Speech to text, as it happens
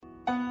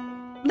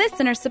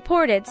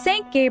Listener-supported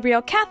St.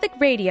 Gabriel Catholic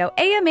Radio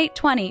AM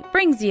 820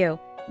 brings you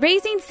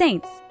Raising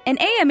Saints, an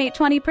AM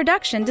 820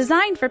 production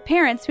designed for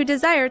parents who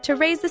desire to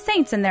raise the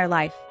saints in their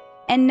life.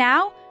 And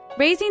now,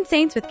 Raising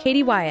Saints with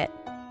Katie Wyatt.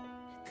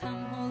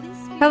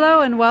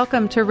 Hello and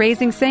welcome to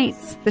Raising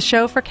Saints, the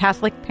show for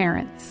Catholic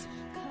parents.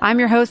 I'm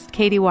your host,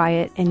 Katie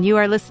Wyatt, and you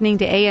are listening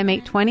to AM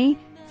 820,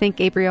 St.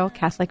 Gabriel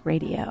Catholic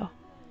Radio.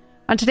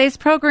 On today's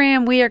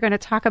program, we are going to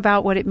talk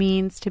about what it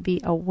means to be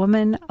a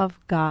woman of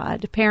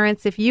God.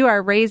 Parents, if you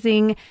are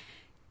raising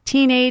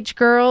teenage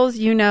girls,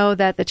 you know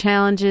that the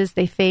challenges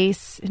they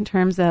face in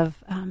terms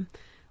of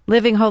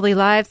living holy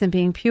lives and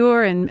being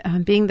pure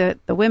and being the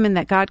women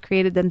that God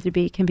created them to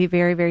be can be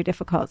very, very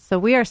difficult. So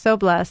we are so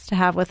blessed to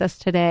have with us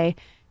today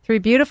three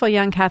beautiful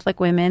young Catholic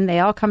women. They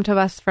all come to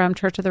us from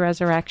Church of the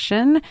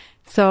Resurrection.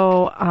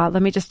 So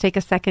let me just take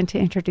a second to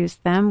introduce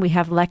them. We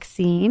have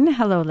Lexine.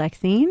 Hello,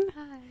 Lexine.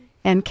 Hi.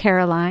 And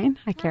Caroline.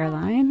 Hi,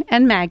 Caroline.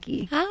 And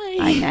Maggie. Hi.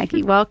 Hi,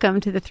 Maggie.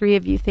 Welcome to the three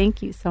of you.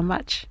 Thank you so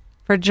much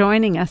for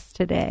joining us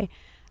today.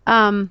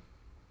 Would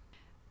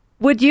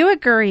you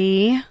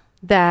agree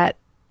that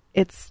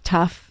it's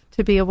tough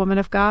to be a woman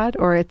of God,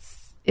 or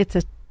it's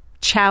a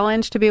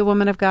challenge to be a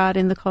woman of God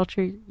in the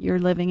culture you're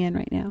living in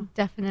right now?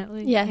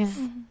 Definitely. Yes.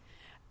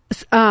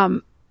 Yeah.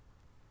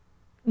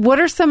 What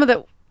are some of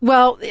the,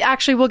 well,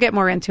 actually, we'll get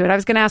more into it. I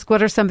was going to ask,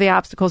 what are some of the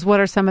obstacles? What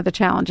are some of the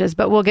challenges?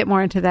 But we'll get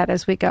more into that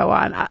as we go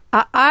on.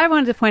 I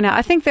wanted to point out,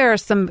 I think there are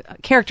some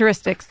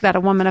characteristics that a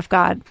woman of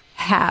God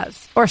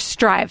has, or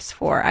strives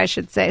for, I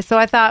should say. So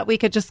I thought we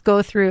could just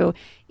go through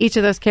each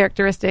of those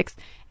characteristics,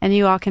 and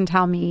you all can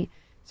tell me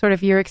sort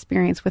of your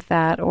experience with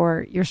that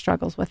or your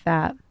struggles with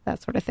that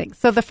sort of thing.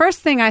 So the first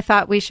thing I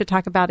thought we should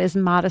talk about is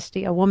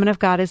modesty. A woman of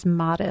God is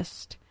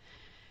modest.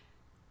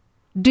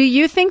 Do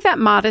you think that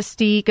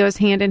modesty goes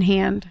hand in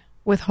hand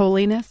with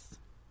holiness?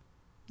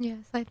 Yes,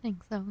 I think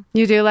so.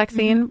 You do,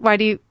 Lexine?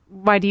 Mm-hmm.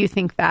 Why do you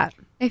think that?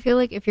 I feel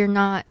like if you're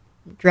not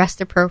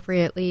dressed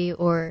appropriately,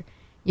 or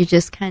you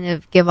just kind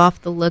of give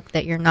off the look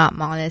that you're not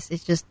modest,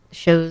 it just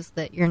shows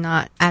that you're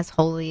not as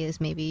holy as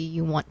maybe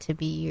you want to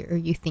be or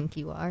you think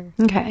you are.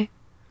 Okay.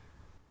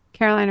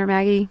 Caroline or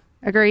Maggie,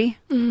 agree?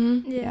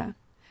 Mm-hmm. Yeah.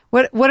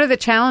 What are the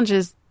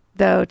challenges,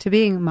 though, to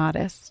being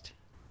modest?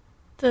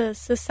 The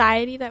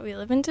society that we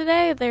live in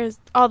today,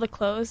 all the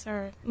clothes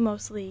are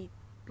mostly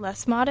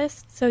less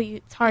modest, so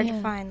it's hard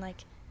to find like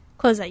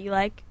clothes that you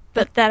like,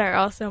 but that are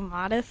also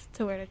modest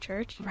to wear to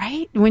church.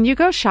 Right? When you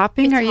go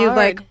shopping, It's are you hard.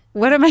 like,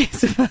 what am I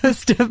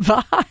supposed to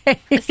buy?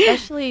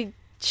 Especially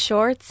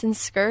shorts and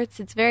skirts.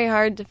 It's very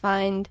hard to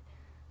find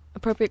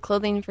appropriate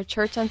clothing for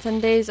church on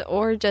Sundays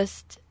or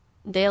just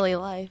daily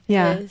life.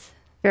 Yeah. It is.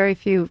 Very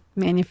few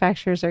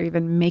manufacturers are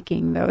even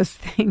making those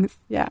things.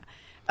 Yeah.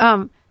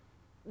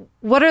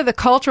 What are the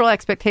cultural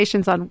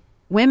expectations on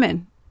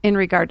women in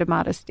regard to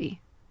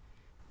modesty?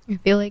 I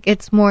feel like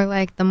it's more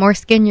like the more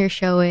skin you're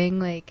showing,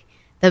 like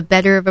the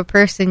better of a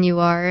person you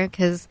are,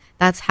 because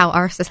that's how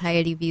our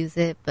society views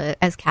it. But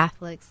as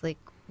Catholics, like,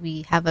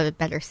 we have a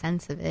better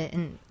sense of it,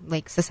 and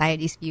like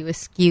society's view is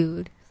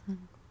skewed.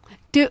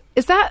 Let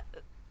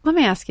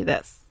me ask you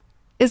this.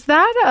 Is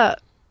that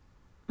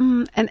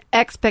an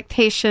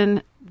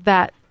expectation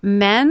that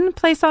men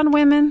place on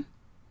women,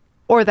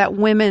 or that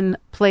women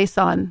place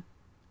on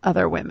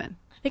other women?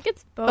 I think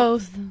it's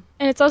both. And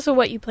it's also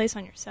what you place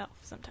on yourself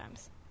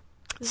sometimes.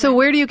 So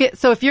where do you get,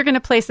 so if you're going to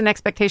place an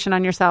expectation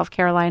on yourself,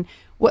 Caroline,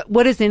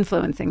 what is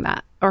influencing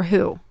that, or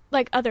who?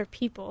 Like other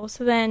people.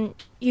 So then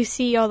you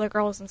see all the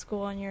girls in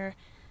school and you're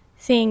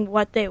seeing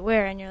what they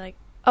wear and you're like,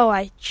 oh,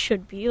 I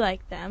should be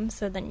like them.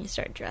 So then you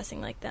start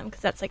dressing like them,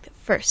 because that's like the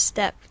first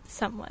step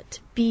somewhat to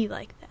be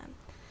like them.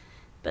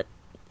 But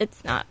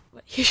it's not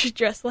what you should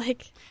dress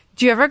like.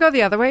 Do you ever go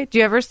the other way? Do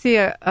you ever see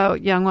a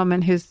young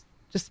woman who's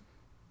just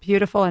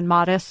beautiful and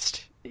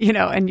modest,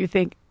 and you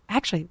think,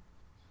 actually,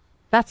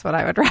 that's what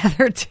I would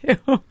rather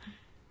do?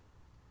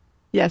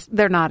 Yes,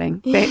 they're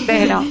nodding.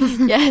 They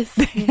don't. Yes.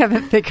 They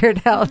haven't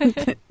figured out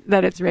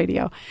that it's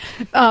radio.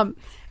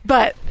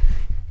 But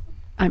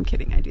I'm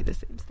kidding. I do the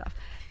same stuff.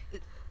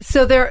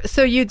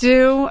 So you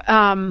do.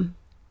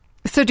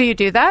 So do you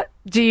do that?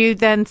 Do you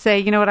then say,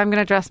 you know what, I'm going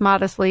to dress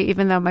modestly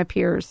even though my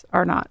peers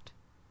are not?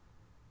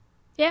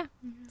 Yeah,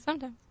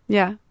 sometimes.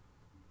 Yeah.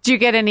 Do you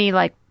get any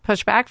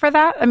pushback for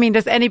that? I mean,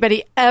 does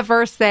anybody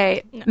ever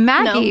say,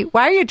 Maggie,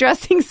 why are you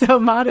dressing so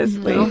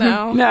modestly?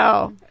 No.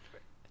 No.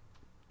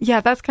 Yeah,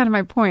 that's kind of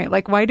my point.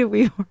 Why do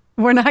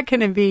we're not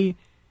going to be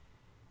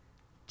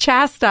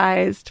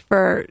chastised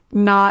for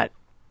not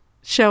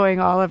showing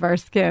all of our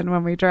skin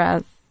when we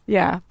dress.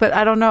 Yeah. But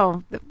I don't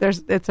know.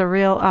 It's a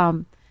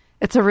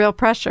real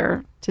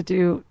pressure to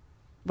do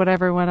what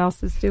everyone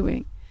else is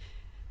doing.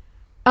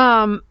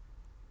 What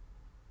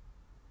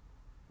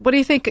do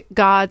you think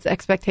God's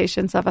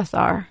expectations of us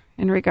are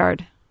in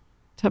regard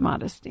to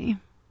modesty?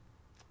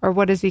 Or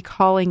what is he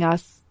calling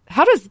us?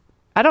 How does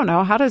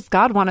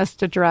God want us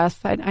to dress?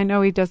 I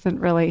know he doesn't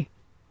really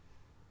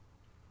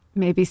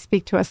maybe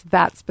speak to us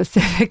that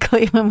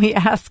specifically when we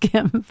ask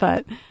him,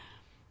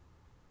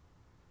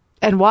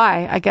 and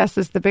why, I guess,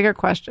 is the bigger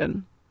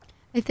question.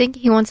 I think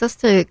he wants us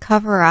to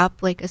cover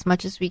up like as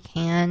much as we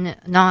can,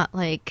 not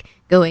like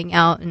going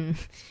out in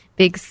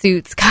big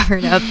suits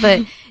covered up,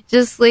 but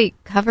just like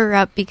cover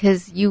up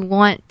because you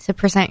want to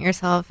present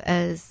yourself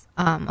as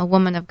a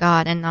woman of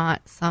God and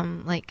not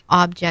some like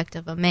object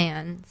of a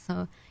man.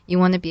 So you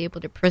want to be able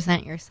to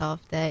present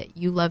yourself that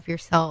you love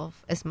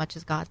yourself as much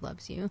as God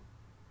loves you.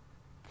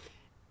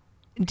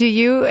 Do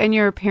you and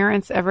your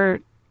parents ever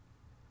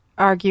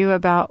argue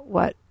about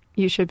what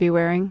you should be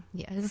wearing?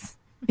 Yes.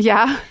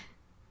 Yeah.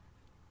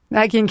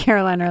 Maggie and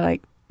Caroline are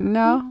like,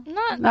 no,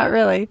 not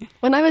really.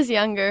 When I was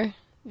younger,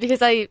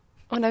 because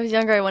when I was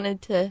younger, I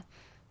wanted to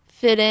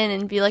fit in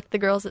and be like the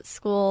girls at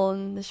school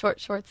and the short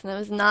shorts,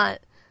 and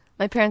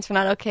my parents were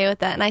not okay with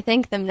that. And I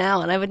thank them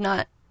now, and I would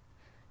not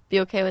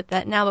be okay with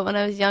that now. But when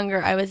I was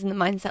younger, I was in the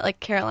mindset like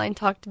Caroline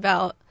talked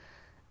about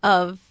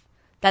of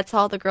that's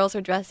how the girls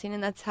are dressing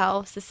and that's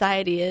how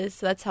society is.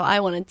 So that's how I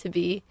wanted to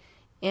be.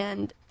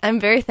 And I'm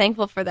very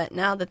thankful for that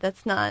now, that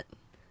that's not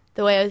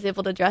the way I was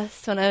able to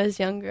dress when I was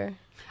younger.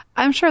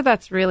 I'm sure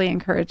that's really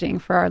encouraging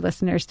for our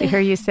listeners to hear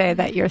you say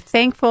that you're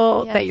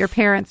thankful Yes. that your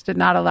parents did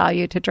not allow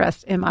you to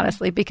dress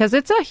immodestly, because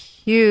it's a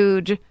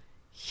huge,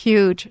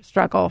 huge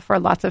struggle for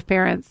lots of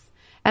parents.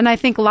 And I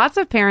think lots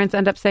of parents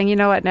end up saying, you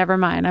know what, never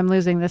mind, I'm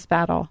losing this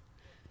battle.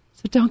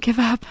 So don't give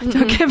up.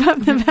 Don't give up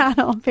the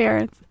battle,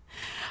 parents.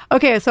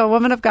 Okay, so a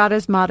woman of God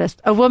is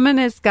modest. A woman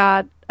of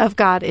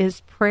God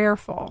is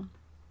prayerful.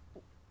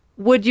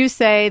 Would you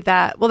say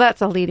that, well,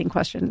 that's a leading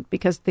question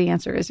because the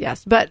answer is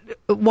yes. But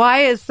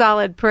why is a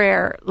solid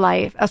prayer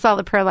life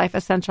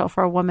essential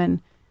for a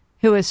woman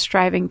who is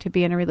striving to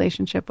be in a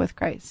relationship with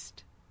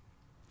Christ?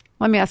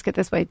 Let me ask it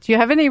this way. Do you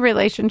have any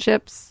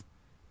relationships,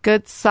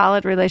 good,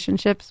 solid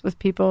relationships with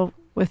people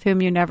with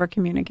whom you never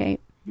communicate?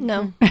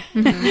 No.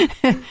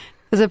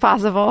 Is it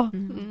possible?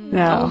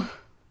 No.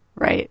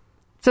 Right.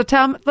 So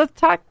let's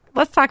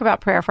talk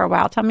about prayer for a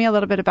while. Tell me a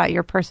little bit about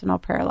your personal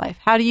prayer life.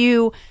 How do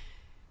you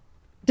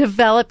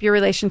develop your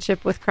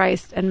relationship with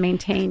Christ and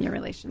maintain your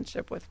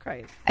relationship with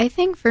Christ? I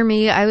think for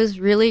me, I was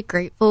really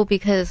grateful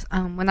because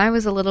when I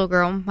was a little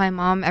girl, my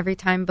mom, every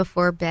time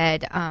before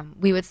bed,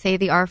 we would say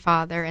the Our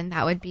Father, and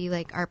that would be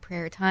like our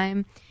prayer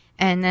time.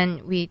 And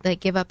then we'd like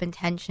give up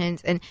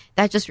intentions. And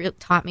that just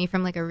taught me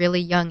from like a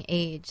really young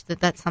age that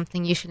that's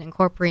something you should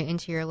incorporate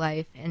into your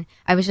life. And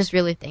I was just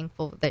really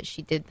thankful that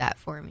she did that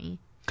for me.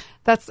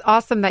 That's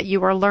awesome that you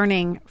were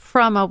learning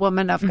from a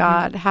woman of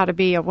God how to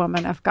be a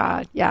woman of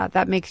God. Yeah,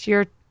 that makes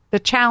the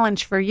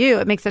challenge for you.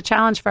 It makes a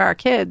challenge for our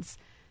kids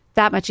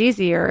that much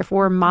easier if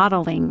we're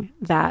modeling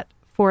that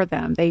for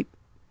them. They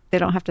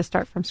don't have to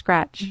start from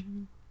scratch.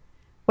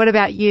 What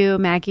about you,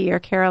 Maggie or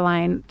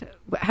Caroline?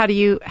 How do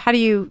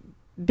you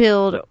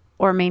build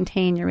or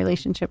maintain your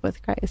relationship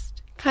with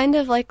Christ? Kind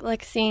of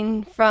like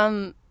seeing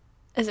from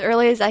as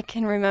early as I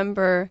can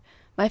remember,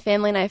 my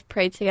family and I have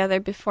prayed together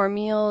before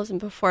meals and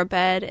before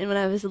bed. And when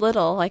I was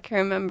little, I can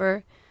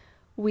remember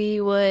we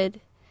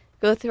would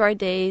go through our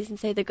days and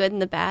say the good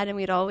and the bad, and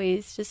we'd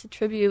always just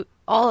attribute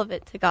all of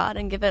it to God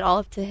and give it all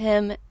up to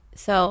Him.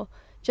 So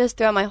just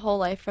throughout my whole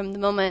life, from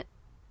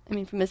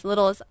as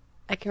little as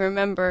I can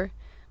remember,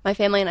 my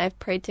family and I have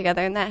prayed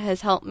together, and that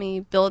has helped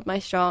me build my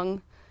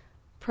strong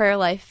prayer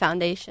life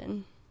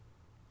foundation.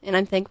 And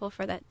I'm thankful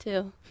for that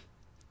too.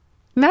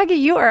 Maggie,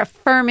 you are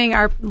affirming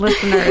our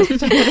listeners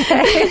today.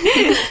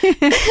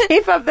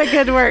 Keep up the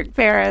good work,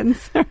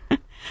 parents.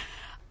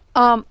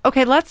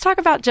 Okay, let's talk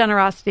about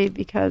generosity,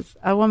 because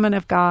a woman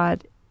of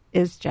God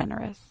is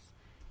generous.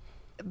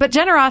 But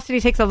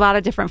generosity takes a lot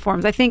of different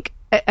forms. I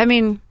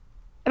don't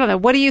know.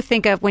 What do you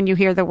think of when you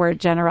hear the word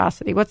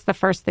generosity? What's the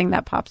first thing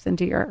that pops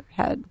into your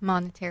head?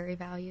 Monetary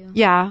value.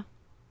 Yeah.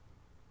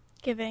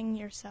 Giving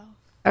yourself.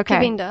 Okay.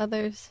 Giving to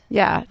others.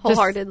 Yeah.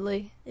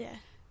 Wholeheartedly.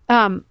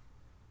 Yeah.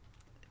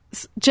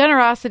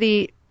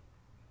 Generosity,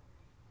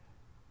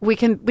 we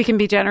can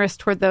be generous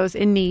toward those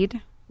in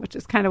need, which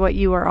is kind of what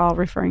you are all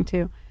referring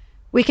to.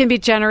 We can be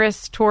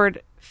generous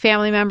toward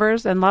family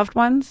members and loved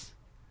ones,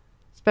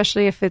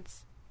 especially if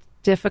it's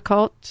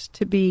difficult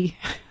to be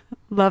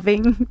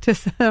loving to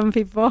some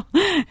people,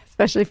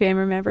 especially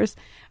family members.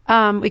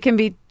 We can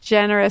be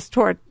generous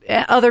toward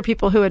other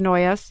people who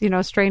annoy us,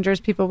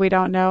 strangers, people we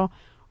don't know,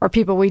 or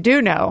people we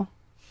do know.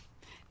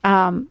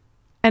 And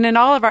in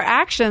all of our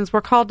actions,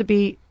 we're called to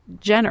be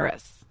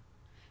generous.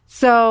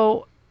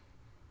 So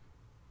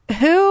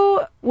who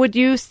would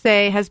you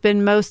say has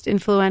been most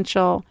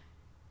influential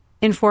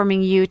in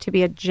forming you to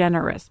be a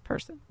generous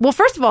person? Well,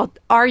 first of all,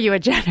 are you a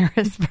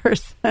generous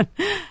person?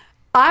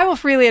 I will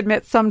freely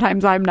admit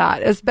sometimes I'm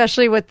not,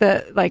 especially with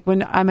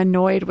when I'm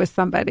annoyed with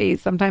somebody.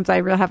 Sometimes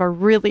I have a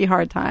really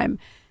hard time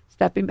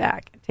stepping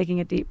back, taking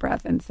a deep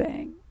breath and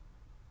saying,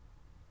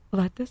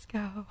 let this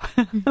go.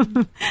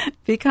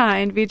 Be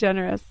kind, be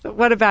generous.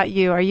 What about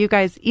you? Are you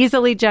guys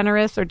easily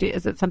generous, or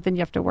is it something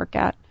you have to work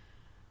at?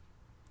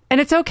 And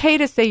it's okay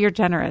to say you're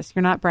generous.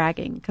 You're not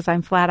bragging, because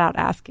I'm flat out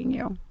asking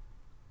you.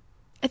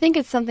 I think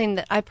it's something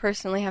that I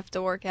personally have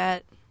to work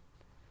at.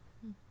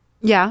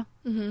 Yeah.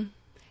 Mm-hmm.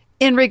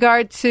 In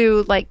regard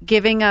to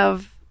giving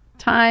of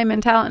time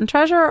and talent and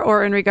treasure,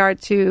 or in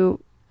regard to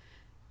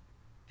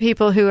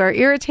people who are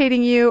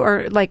irritating you,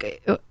 or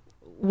like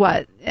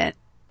what?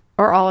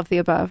 Or all of the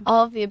above?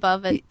 All of the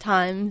above at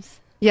times.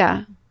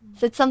 Yeah.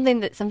 So it's something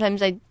that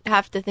sometimes I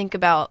have to think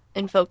about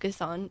and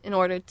focus on in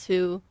order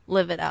to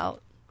live it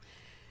out.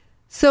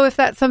 So if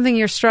that's something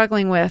you're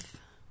struggling with,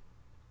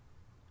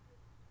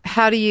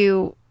 how do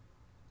you,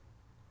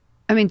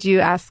 do you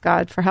ask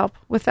God for help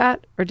with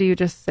that? Or do you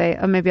just say,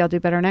 oh, maybe I'll do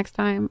better next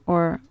time?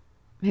 Or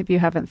maybe you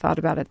haven't thought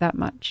about it that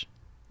much?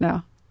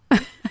 No.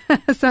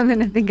 Something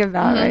to think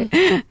about,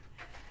 right?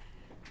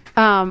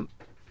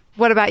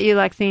 What about you,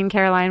 Lexi and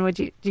Caroline?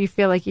 Do you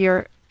feel like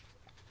you're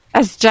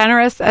as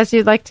generous as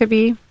you'd like to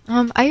be?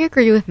 I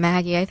agree with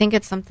Maggie. I think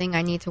it's something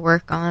I need to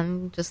work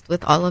on, just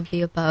with all of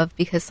the above,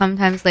 because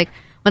sometimes, like,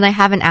 when I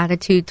have an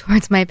attitude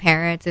towards my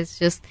parents, it's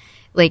just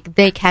like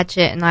they catch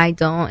it and I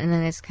don't, and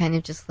then it's kind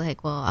of just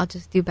like, well, I'll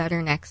just do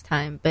better next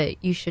time. But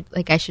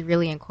I should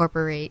really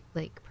incorporate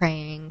like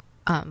praying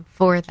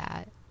for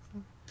that.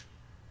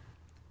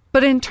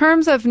 But in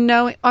terms of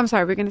knowing, I'm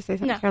sorry, we're going to say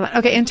something, No. Caroline.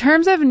 Okay, in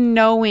terms of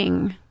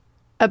knowing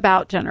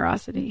about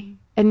generosity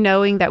and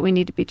knowing that we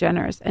need to be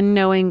generous and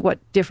knowing what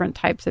different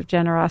types of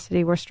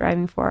generosity we're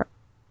striving for,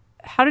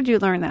 how did you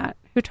learn that?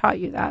 Who taught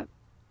you that?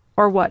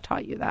 Or what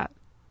taught you that?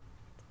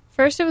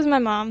 First, it was my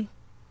mom.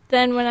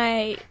 Then when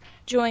I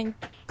joined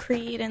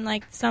Creed and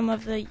like some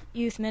of the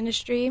youth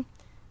ministry,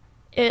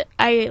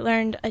 I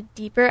learned a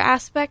deeper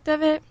aspect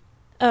of it,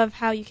 of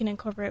how you can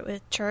incorporate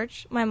with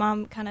church. My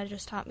mom kind of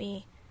just taught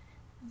me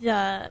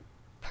the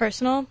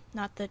personal,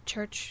 not the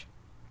church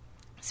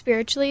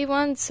spiritually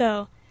one.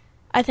 So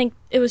I think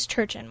it was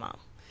church and mom.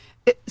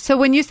 So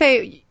when you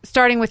say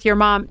starting with your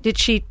mom, did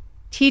she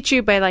teach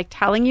you by like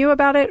telling you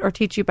about it, or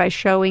teach you by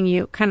showing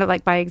you, kind of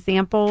like by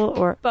example,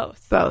 or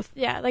both?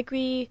 Yeah, like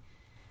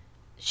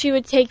she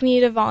would take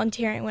me to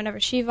volunteering whenever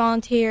she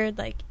volunteered,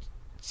 like,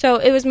 so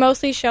it was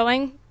mostly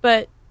showing,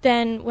 but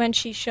then when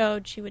she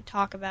showed, she would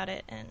talk about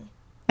it and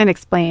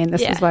explain,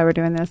 this is why we're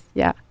doing this.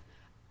 Yeah.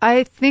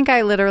 I think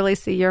I literally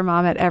see your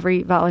mom at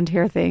every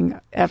volunteer thing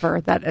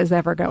ever that is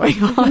ever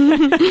going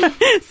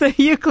on. So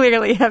you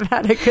clearly have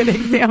had a good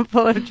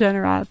example of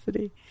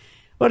generosity.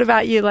 What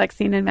about you,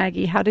 Lexine and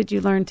Maggie? How did you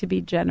learn to be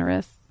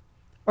generous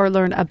or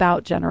learn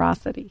about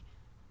generosity?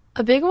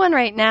 A big one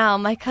right now,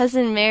 my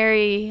cousin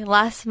Mary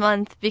last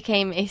month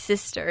became a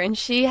sister, and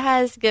she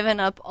has given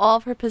up all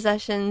of her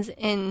possessions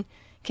and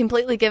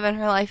completely given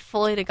her life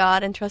fully to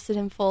God and trusted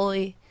Him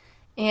fully.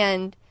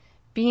 And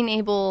being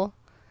able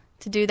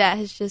to do that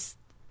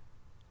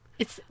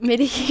it's made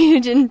a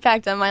huge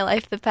impact on my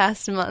life the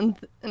past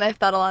month, and I've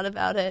thought a lot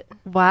about it.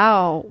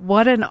 Wow,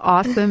 what an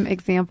awesome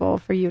example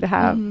for you to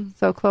have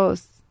so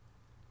close.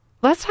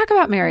 Let's talk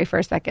about Mary for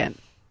a second.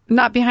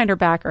 Not behind her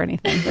back or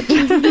anything, but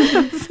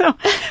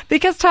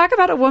because talk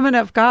about a woman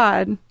of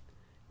God.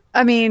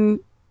 I mean,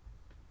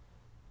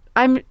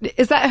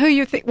 is that who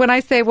you think when I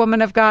say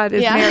woman of God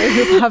is Mary,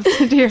 who loves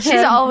to do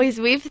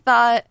her? We've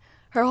thought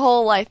her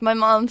whole life, my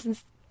mom,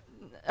 since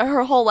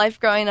her whole life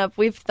growing up,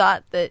 we've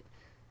thought that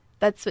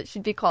that's what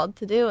she'd be called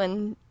to do,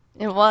 and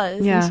it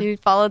was. Yeah. And she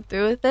followed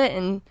through with it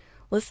and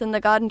listened to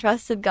God and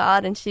trusted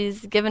God, and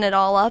she's given it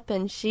all up,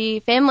 and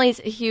family's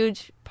a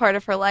huge part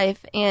of her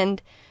life,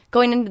 and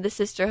going into the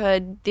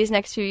sisterhood, these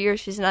next few years,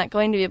 she's not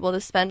going to be able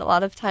to spend a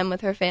lot of time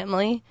with her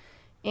family,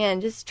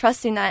 and just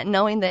trusting that and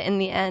knowing that in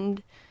the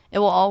end, it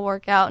will all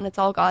work out, and it's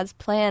all God's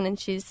plan, and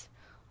she's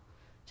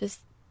just,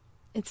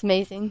 it's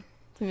amazing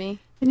to me.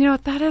 And you know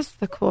what, that is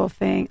the cool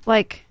thing.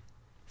 Like,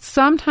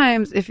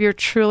 sometimes if you're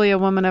truly a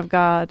woman of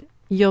God,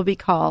 you'll be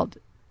called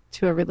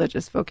to a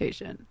religious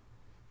vocation.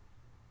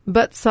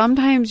 But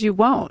sometimes you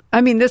won't.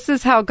 I mean, this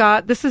is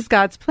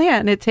God's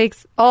plan. It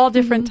takes all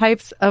different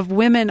types of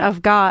women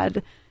of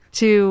God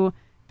to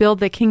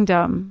build the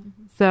kingdom.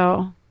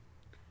 So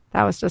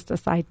that was just a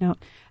side note.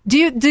 Do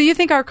you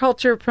think our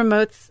culture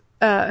promotes,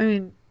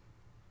 our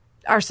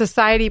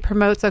society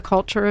promotes a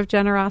culture of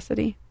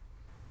generosity?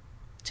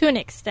 To an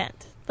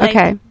extent. Like,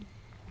 okay.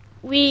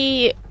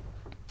 We're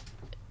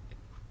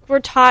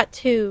taught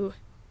to,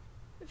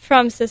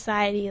 from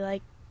society,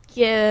 like,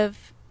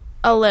 give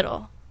a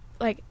little.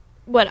 Like,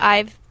 what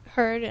I've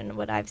heard and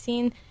what I've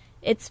seen,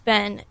 it's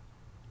been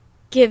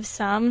give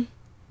some,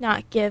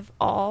 not give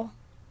all.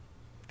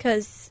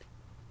 Because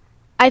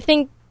I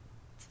think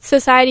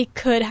society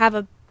could have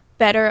a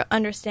better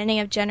understanding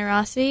of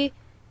generosity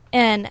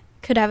and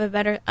could have a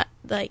better,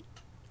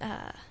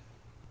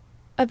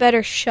 a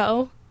better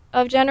show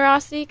of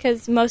generosity,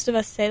 because most of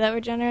us say that we're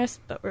generous,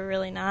 but we're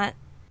really not.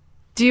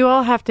 Do you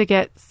all have to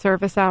get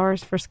service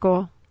hours for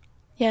school?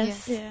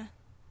 Yes. Yeah.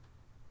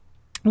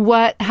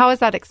 How is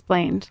that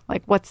explained?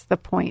 Like, what's the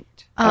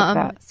point of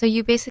that? So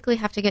you basically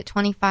have to get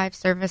 25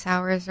 service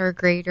hours or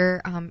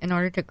greater in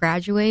order to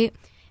graduate.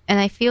 And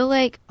I feel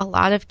like a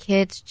lot of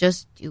kids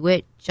just do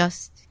it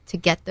just to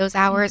get those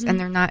hours, and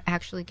they're not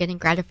actually getting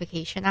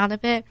gratification out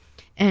of it.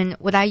 And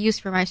what I used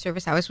for my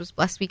service hours was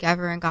Blessed Week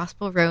Ever and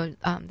Gospel Road,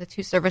 the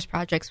two service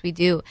projects we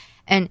do.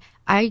 And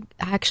I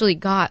actually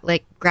got,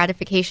 like,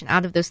 gratification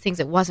out of those things.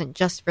 It wasn't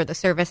just for the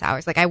service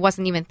hours. Like, I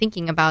wasn't even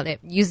thinking about it,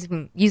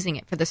 using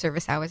it for the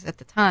service hours at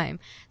the time.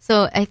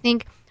 So I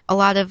think a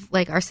lot of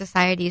like our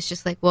society is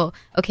just like, well,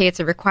 okay, it's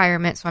a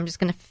requirement, so I'm just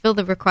going to fulfill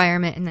the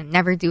requirement and then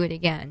never do it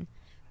again.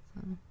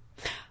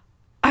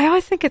 I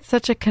always think it's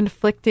such a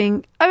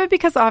conflicting,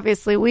 because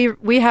obviously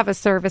we have a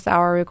service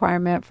hour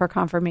requirement for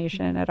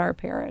confirmation at our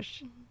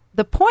parish.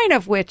 The point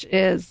of which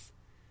is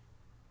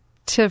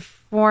to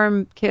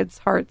form kids'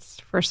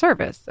 hearts for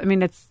service. I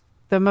mean, it's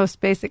the most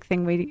basic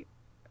thing we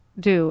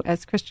do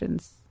as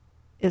Christians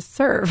is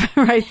serve,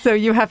 right? So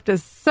you have to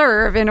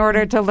serve in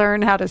order to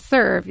learn how to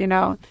serve, you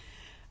know.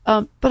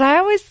 But I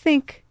always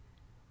think,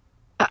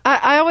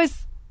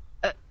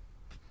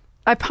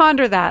 I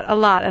ponder that a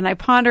lot, and I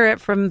ponder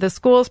it from the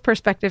school's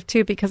perspective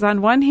too, because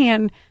on one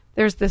hand,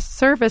 there's this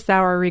service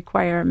hour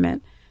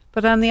requirement,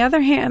 but on the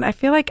other hand, I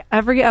feel like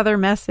every other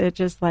message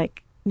is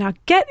like, now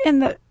get in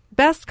the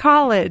best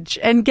college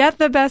and get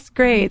the best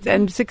grades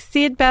and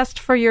succeed best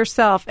for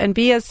yourself and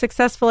be as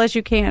successful as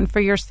you can for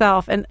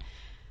yourself. And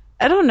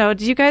I don't know,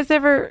 do you guys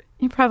ever,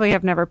 you probably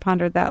have never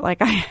pondered that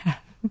like I have.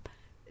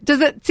 Does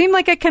it seem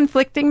like a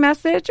conflicting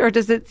message, or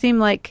does it seem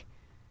like,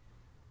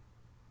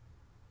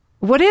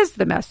 what is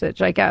the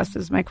message, I guess,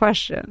 is my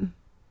question.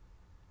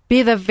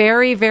 Be the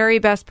very, very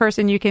best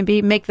person you can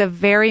be. Make the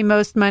very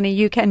most money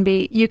you can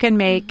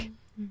make.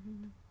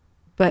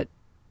 But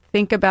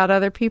think about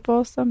other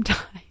people sometimes.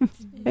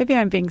 Maybe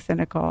I'm being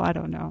cynical. I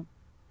don't know.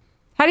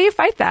 How do you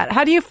fight that?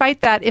 How do you fight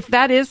that? If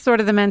that is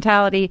sort of the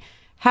mentality,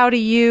 how do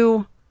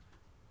you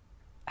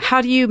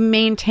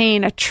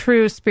maintain a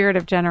true spirit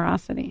of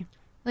generosity?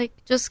 Like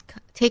just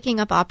taking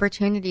up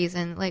opportunities,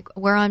 and like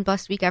we're on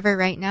Best Week Ever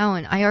right now,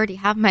 and I already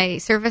have my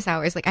service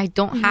hours. Like I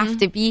don't have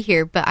to be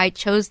here, but I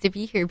chose to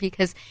be here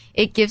because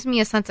it gives me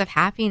a sense of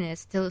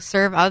happiness to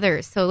serve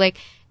others. So like,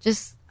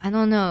 just, I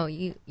don't know,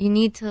 you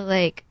need to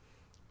like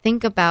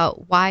think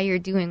about why you're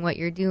doing what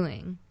you're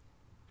doing.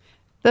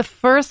 The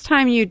first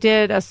time you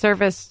did a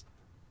service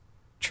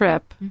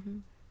trip,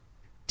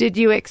 did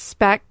you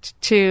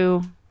expect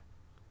to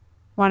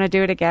want to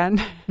do it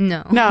again?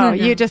 No. No,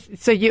 you just,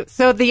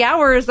 so the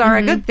hours are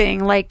a good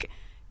thing. Like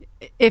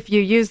if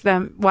you use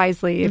them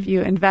wisely, if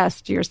you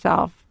invest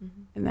yourself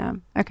in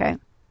them. Okay.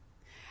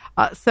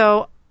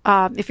 So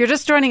if you're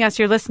just joining us,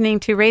 you're listening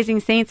to Raising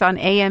Saints on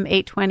AM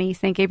 820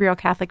 St. Gabriel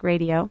Catholic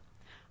Radio.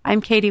 I'm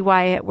Katie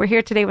Wyatt. We're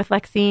here today with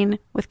Lexine,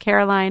 with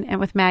Caroline, and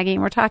with Maggie,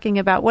 and we're talking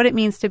about what it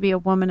means to be a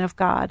woman of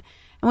God.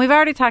 And we've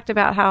already talked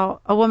about how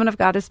a woman of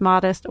God is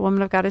modest, a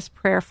woman of God is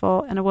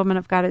prayerful, and a woman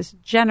of God is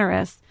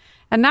generous.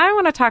 And now I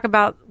want to talk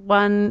about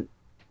one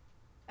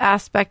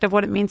aspect of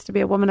what it means to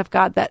be a woman of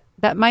God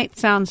that might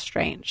sound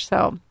strange.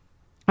 So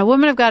a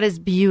woman of God is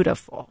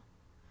beautiful.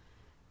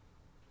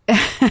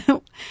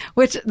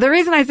 Which the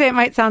reason I say it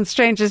might sound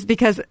strange is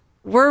because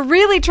we're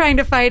really trying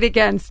to fight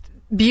against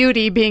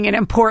beauty being an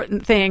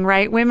important thing,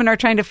 right? Women are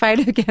trying to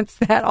fight against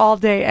that all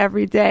day,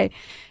 every day,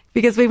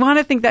 because we want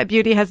to think that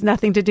beauty has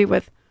nothing to do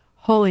with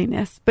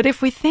holiness. But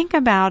if we think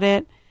about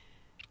it,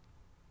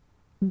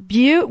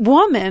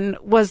 woman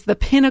was the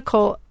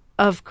pinnacle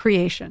of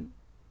creation,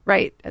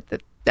 right?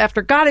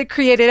 After God had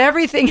created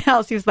everything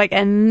else, he was like,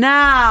 and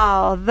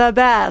now the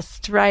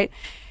best, right?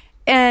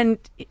 And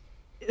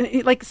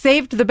like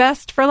saved the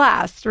best for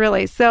last,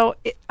 really. So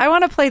I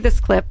want to play this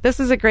clip. This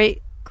is a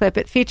great clip.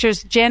 It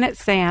features Janet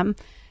Sam,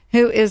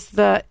 who is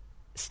the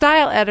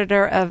style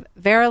editor of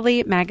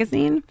Verily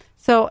magazine.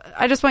 So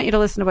I just want you to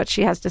listen to what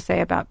she has to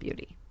say about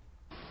beauty.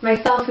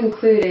 Myself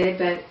included,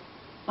 but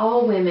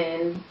all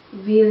women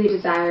really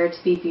desire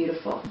to be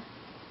beautiful.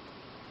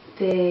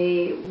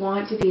 They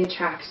want to be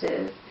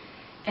attractive,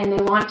 and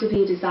they want to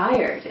be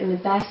desired in the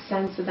best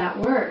sense of that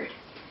word.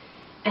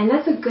 And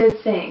that's a good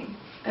thing,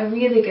 a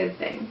really good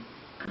thing.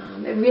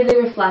 It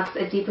really reflects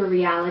a deeper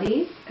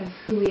reality of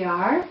who we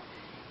are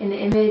in the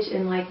image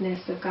and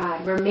likeness of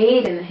God. We're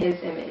made in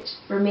His image.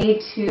 We're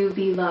made to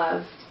be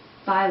loved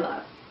by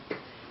love.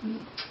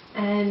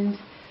 And,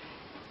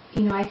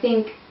 you know, I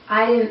think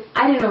I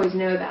didn't always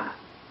know that.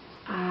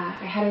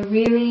 I had a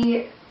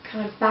really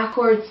kind of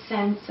backward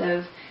sense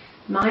of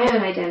my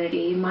own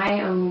identity,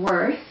 my own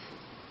worth,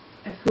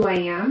 of who I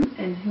am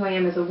and who I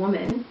am as a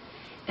woman,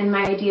 and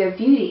my idea of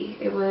beauty.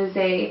 It was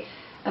a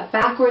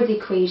backwards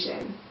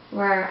equation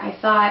where I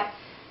thought,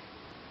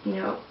 you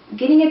know,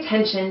 getting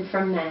attention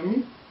from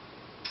men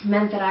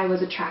meant that I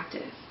was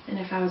attractive. And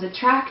if I was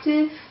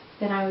attractive,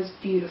 then I was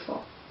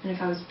beautiful. And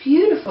if I was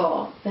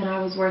beautiful, then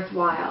I was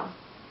worthwhile.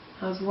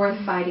 I was worth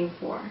fighting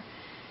for.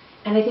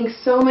 And I think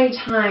so many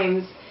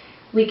times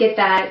we get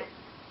that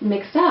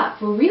mixed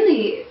up. Well,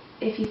 really,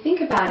 if you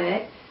think about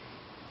it,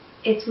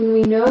 it's when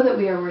we know that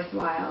we are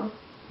worthwhile,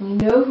 we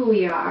know who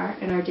we are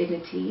and our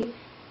dignity,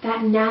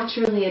 that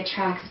naturally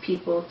attracts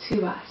people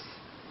to us.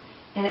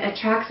 And it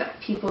attracts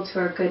people to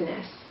our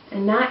goodness.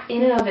 And that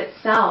in and of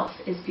itself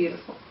is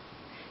beautiful.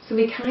 So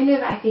we kind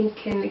of, I think,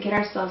 can get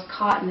ourselves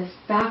caught in this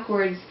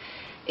backwards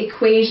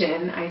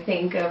equation, I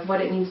think, of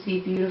what it means to be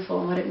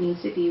beautiful and what it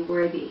means to be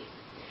worthy.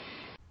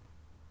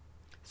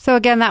 So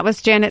again, that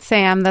was Janet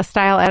Sam, the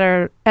style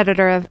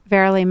editor of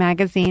Verily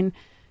magazine.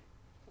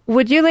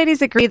 Would you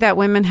ladies agree that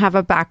women have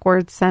a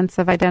backward sense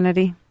of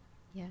identity?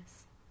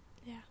 Yes.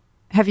 Yeah.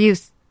 Have you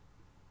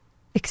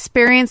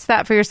experienced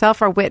that for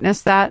yourself or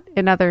witnessed that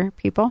in other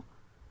people?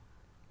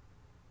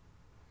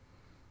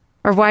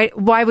 Or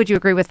why would you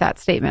agree with that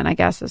statement, I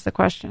guess, is the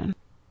question.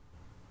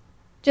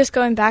 Just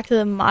going back to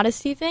the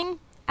modesty thing,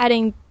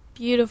 adding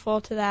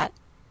beautiful to that,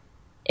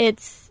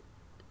 it's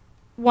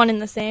one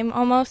and the same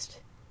almost,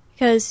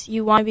 because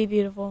you want to be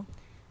beautiful,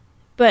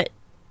 but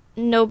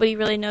nobody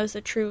really knows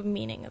the true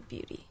meaning of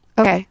beauty.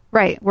 Okay,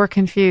 right. We're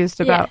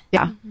confused about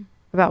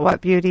about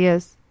what beauty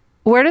is.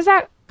 Where does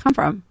that come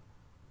from?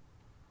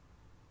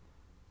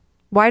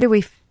 Why do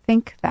we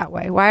think that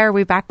way? Why are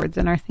we backwards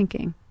in our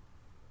thinking?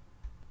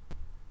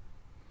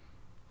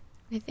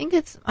 I think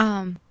it's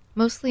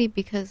mostly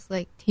because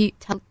like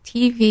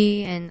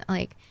TV and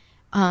like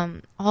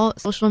all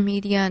social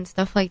media and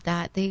stuff like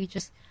that, they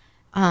just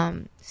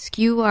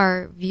skew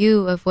our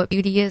view of what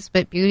beauty is,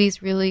 but beauty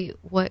is really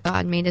what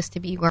God made us to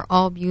be. We're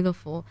all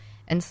beautiful.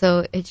 And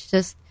so it's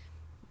just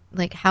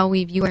like how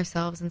we view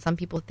ourselves, and some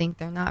people think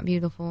they're not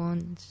beautiful,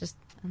 and it's just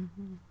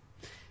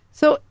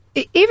So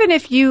even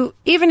if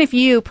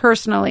you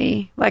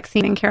personally,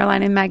 Lexine and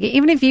Caroline and Maggie,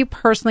 even if you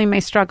personally may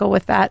struggle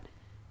with that,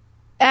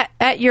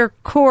 at your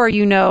core,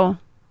 you know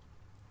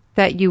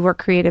that you were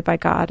created by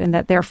God and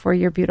that therefore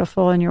you're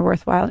beautiful and you're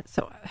worthwhile.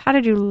 So how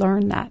did you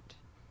learn that?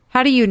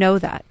 How do you know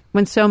that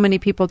when so many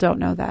people don't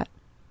know that?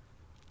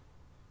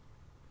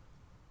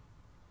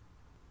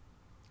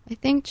 I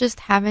think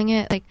just having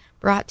it like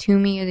brought to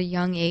me at a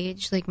young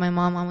age, like my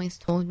mom always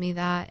told me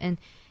that, and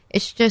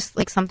it's just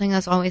like something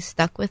that's always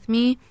stuck with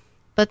me.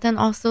 But then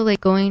also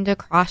like going to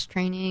cross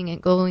training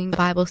and going to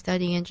Bible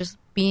study and just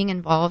being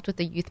involved with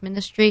the youth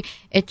ministry,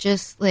 it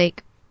just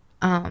like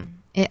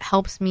it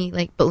helps me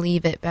like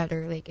believe it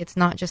better. Like it's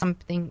not just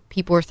something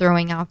people are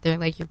throwing out there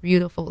like you're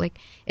beautiful. Like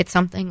it's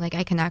something like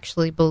I can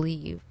actually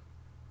believe.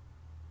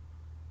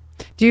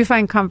 Do you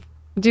find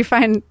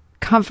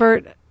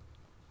comfort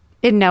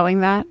in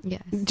knowing that?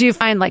 Yes. Do you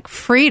find like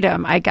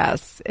freedom, I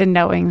guess, in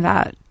knowing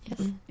that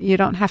you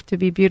don't have to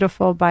be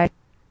beautiful by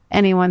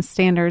anyone's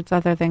standards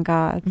other than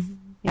God's? Mm-hmm.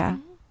 Yeah.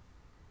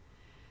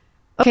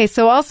 Okay,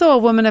 so also a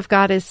woman of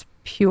God is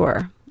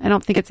pure. I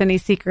don't think it's any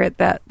secret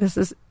that this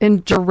is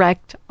in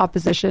direct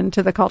opposition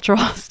to the cultural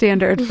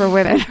standard for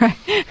women,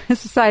 right?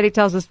 Society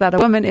tells us that a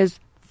woman is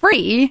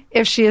free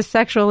if she is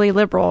sexually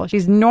liberal.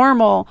 She's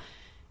normal.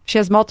 She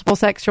has multiple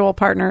sexual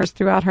partners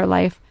throughout her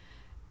life.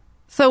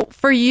 So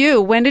for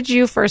you, when did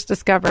you first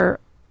discover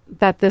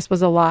that this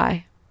was a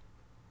lie?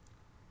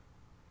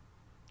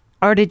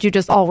 Or did you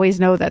just always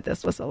know that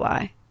this was a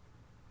lie?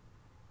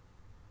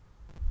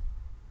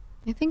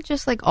 I think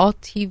just like all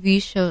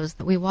TV shows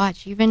that we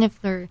watch, even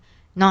if they're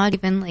not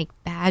even like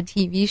bad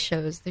TV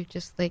shows, they're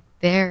just like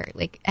there.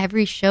 Like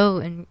every show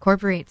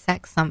incorporates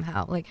sex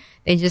somehow. Like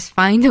they just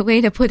find a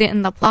way to put it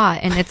in the plot,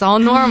 and it's all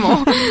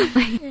normal.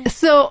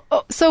 So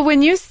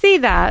when you see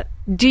that,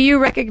 do you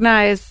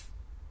recognize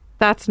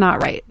that's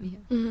not right? Yeah.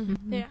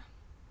 Mm-hmm. Yeah.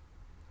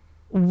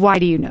 Why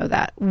do you know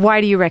that? Why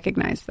do you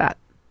recognize that?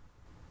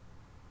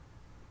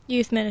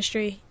 Youth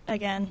ministry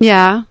again.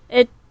 Yeah.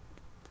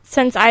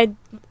 Since I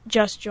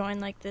just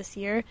joined like this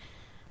year,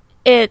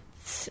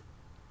 it's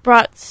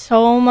brought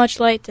so much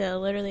light to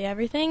literally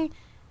everything,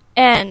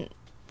 and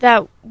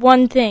that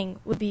one thing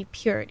would be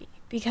purity,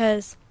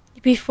 because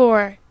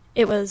before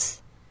it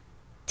was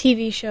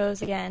TV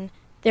shows again,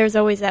 there was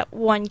always that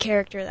one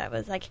character that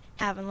was like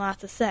having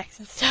lots of sex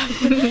and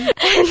stuff.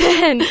 And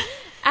then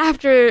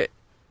after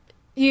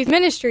youth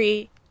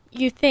ministry,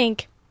 you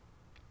think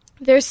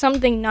there's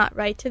something not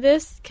right to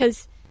this,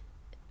 because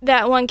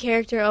that one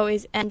character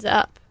always ends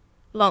up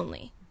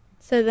lonely.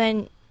 So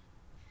then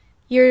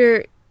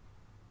they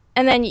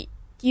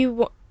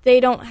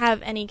don't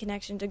have any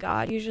connection to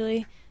God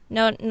usually.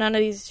 None of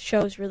these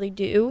shows really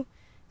do.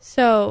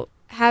 So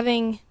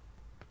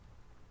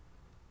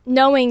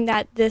knowing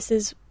that this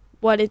is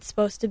what it's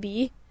supposed to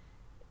be,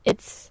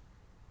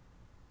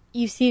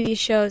 you see these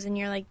shows and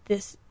you're like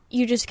this,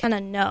 you just kind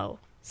of know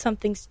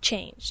something's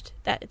changed,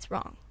 that it's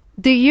wrong.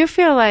 Do you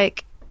feel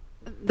like,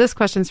 this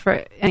question's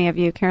for any of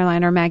you,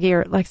 Caroline or Maggie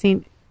or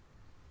Lexine,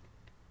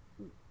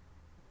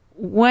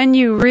 when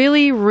you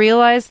really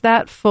realized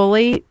that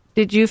fully,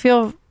 did you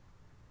feel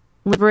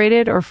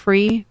liberated or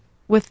free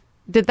with,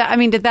 did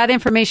that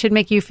information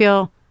make you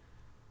feel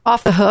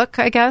off the hook,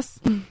 I guess?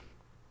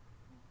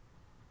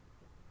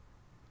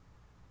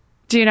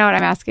 Do you know what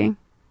I'm asking?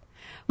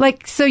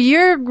 Like, so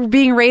you're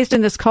being raised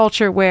in this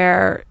culture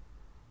where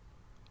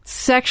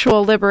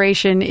sexual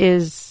liberation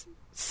is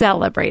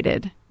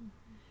celebrated.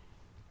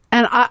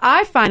 And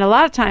I find a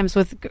lot of times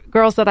with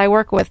girls that I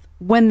work with,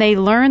 when they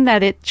learn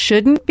that it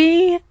shouldn't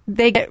be,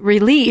 they get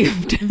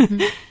relieved.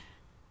 Mm-hmm.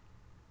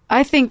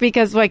 I think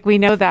because like we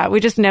know that, we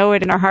just know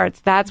it in our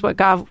hearts. That's what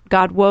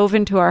God wove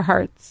into our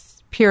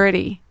hearts,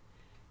 purity.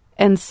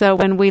 And so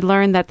when we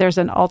learn that there's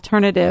an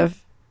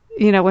alternative,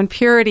 when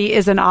purity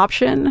is an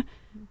option,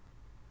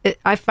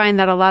 I find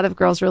that a lot of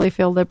girls really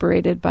feel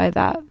liberated by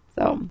that.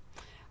 So,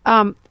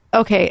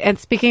 okay. And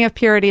speaking of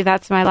purity,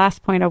 that's my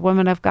last point. A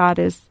woman of God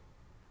is,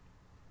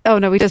 oh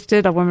no, we just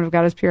did a woman of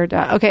God is pure.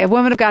 Okay. A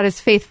woman of God is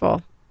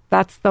faithful.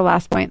 That's the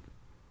last point.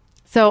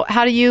 So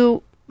how do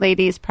you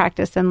ladies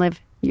practice and live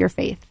your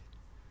faith?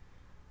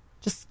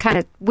 Just kind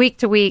of week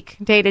to week,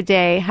 day to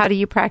day, how do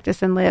you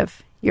practice and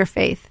live your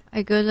faith?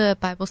 I go to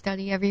Bible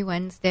study every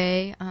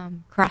Wednesday,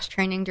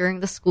 cross-training during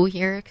the school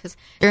year, because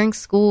during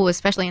school,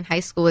 especially in high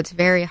school, it's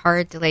very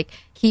hard to, like,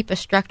 keep a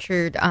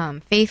structured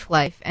faith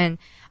life, and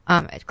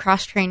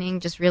cross-training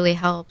just really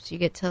helps. You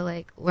get to,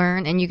 like,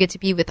 learn, and you get to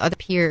be with other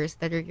peers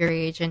that are your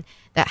age and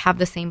that have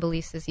the same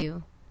beliefs as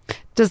you.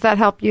 Does that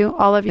help you,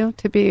 all of you,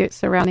 to be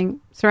surround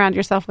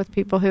yourself with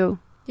people who...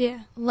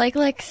 Yeah,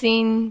 like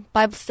seeing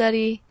Bible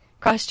study,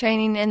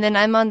 cross-training, and then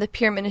I'm on the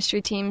peer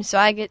ministry team, so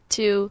I get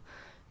to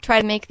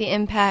try to make the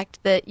impact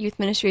that youth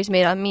ministry has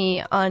made on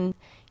me on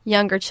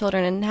younger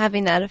children, and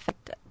having that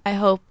effect, I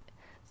hope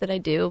that I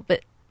do.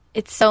 But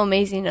it's so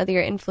amazing that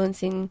you're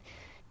influencing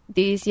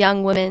these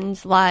young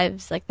women's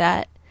lives like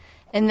that.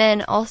 And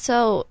then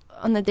also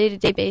on the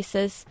day-to-day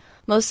basis,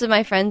 most of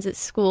my friends at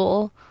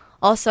school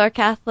also are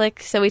Catholic,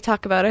 so we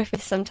talk about our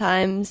faith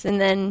sometimes, and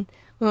then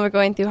when we're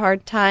going through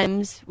hard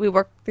times, we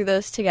work through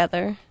those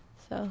together.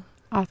 So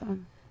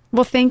awesome.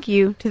 Well, thank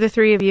you to the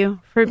three of you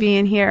for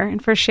being here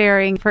and for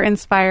sharing, for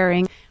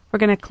inspiring. We're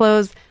going to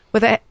close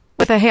with a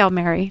Hail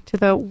Mary to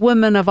the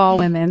woman of all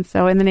women.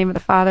 So in the name of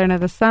the Father, and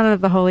of the Son, and of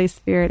the Holy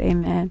Spirit,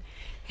 amen.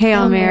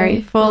 Hail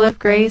Mary, full of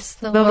grace,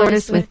 the Lord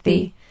is with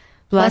thee.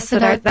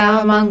 Blessed art thou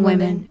among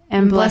women,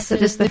 and blessed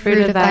is the fruit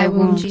of thy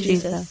womb,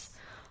 Jesus.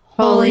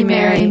 Holy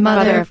Mary,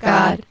 Mother of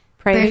God,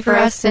 pray for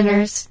us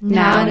sinners,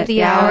 now and at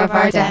the hour of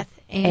our death.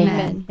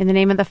 Amen. In the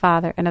name of the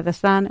Father, and of the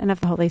Son, and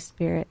of the Holy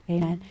Spirit.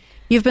 Amen.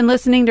 You've been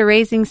listening to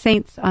Raising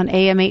Saints on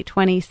AM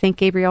 820 St.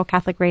 Gabriel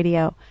Catholic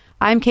Radio.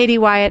 I'm Katie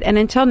Wyatt, and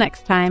until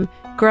next time,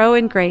 grow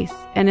in grace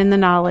and in the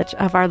knowledge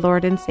of our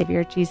Lord and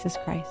Savior, Jesus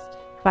Christ.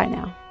 Bye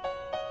now.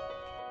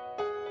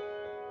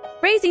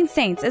 Raising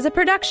Saints is a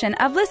production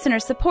of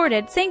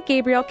listener-supported St.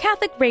 Gabriel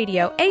Catholic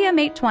Radio, AM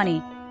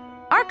 820.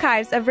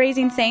 Archives of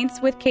Raising Saints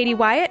with Katie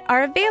Wyatt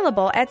are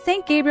available at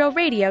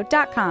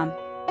stgabrielradio.com.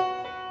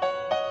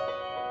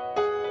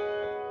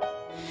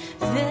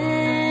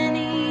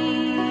 Veni,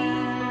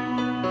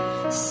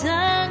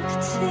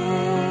 Sancte